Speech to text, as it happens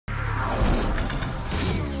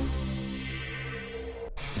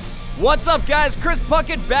What's up, guys? Chris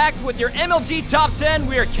Puckett back with your MLG Top 10.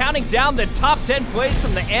 We are counting down the top 10 plays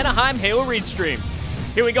from the Anaheim Halo Reach stream.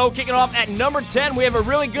 Here we go, kicking off at number 10. We have a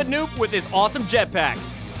really good noob with his awesome jetpack.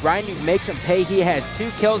 Ryan Noob makes him pay. He has 2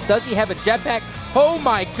 kills. Does he have a jetpack? Oh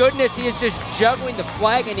my goodness, he is just juggling the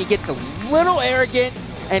flag and he gets a little arrogant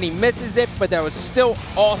and he misses it, but that was still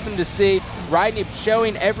awesome to see. Ryan Noob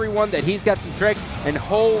showing everyone that he's got some tricks, and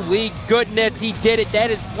holy goodness, he did it. That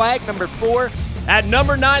is flag number 4. At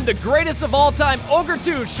number 9, the greatest of all time, Ogre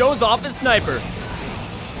 2 shows off his sniper.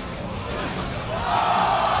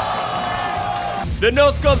 The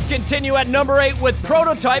no-scopes continue at number 8 with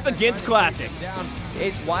Prototype against Classic.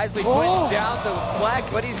 Is wisely putting down the flag,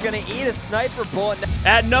 but he's going to eat a sniper bullet.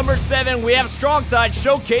 At number 7, we have Strongside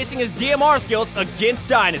showcasing his DMR skills against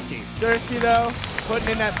Dynasty. Thirsty though, putting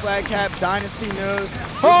in that flag cap. Dynasty knows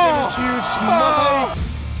this game is huge. Smoke.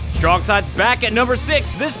 Strongside's back at number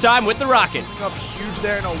 6, this time with the Rocket. Up huge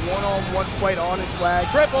there in a one-on-one fight on his flag.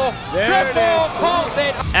 Triple! Calls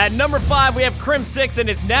it! At number 5, we have Crim 6 and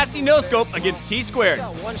his nasty no-scope against T-Squared.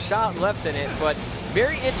 Got 1 shot left in it, but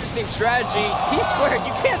very interesting strategy. T-Squared,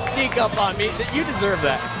 you can't sneak up on me. You deserve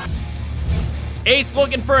that. Ace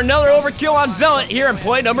looking for another overkill on Zealot here in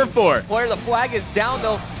play number 4. Player, the flag is down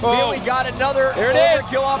though. We only got another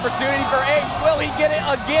overkill opportunity for Ace. Will he get it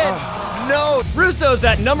again? No. Russo's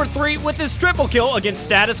at number 3 with his triple kill against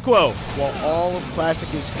Status Quo. While all of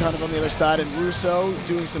Classic is kind of on the other side, and Russo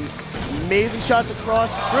doing some amazing shots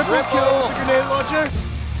across. Triple kill with the grenade launcher.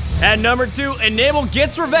 At number 2, Enable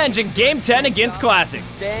gets revenge in Game 10 against Classic.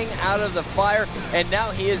 Staying out of the fire, and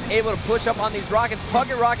now he is able to push up on these rockets.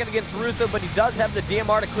 Puckett rocket against Russo, but he does have the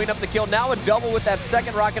DMR to clean up the kill. Now a double with that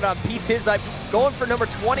second rocket on Pete Tizype. Going for number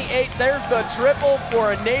 28. There's the triple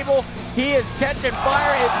for Enable. He is catching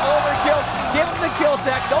fire. It's overkill. Give him the kill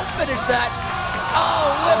tech. Don't finish that.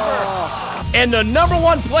 Oh, Lipper. And the number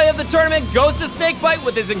 1 play of the tournament goes to Snakebite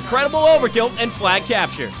with his incredible overkill and flag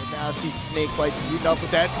capture. Now see Snakebite beating up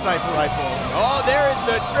with that sniper rifle. Oh, there is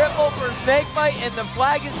the triple for Snakebite, and the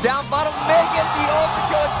flag is down bottom. Megan, the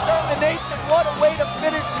overkill extermination. What a way to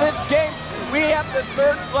finish this game. We have the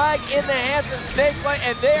 3rd flag in the hands of Snakebite,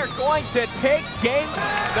 and they are going to take game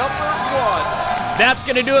number 1. That's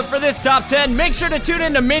going to do it for this top 10. Make sure to tune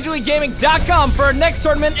in to MajorLeagueGaming.com for our next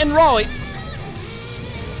tournament in Raleigh